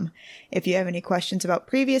 SpookyScienceSisters.com. If you have any questions about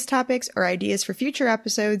previous topics or ideas for future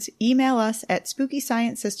episodes, email us at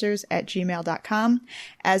SpookyScienceSisters@gmail.com.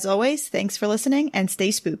 As always, thanks for listening and stay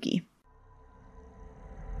spooky.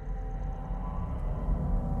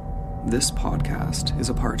 This podcast is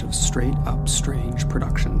a part of Straight Up Strange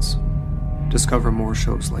Productions. Discover more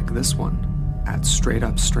shows like this one at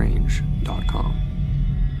straightupstrange.com.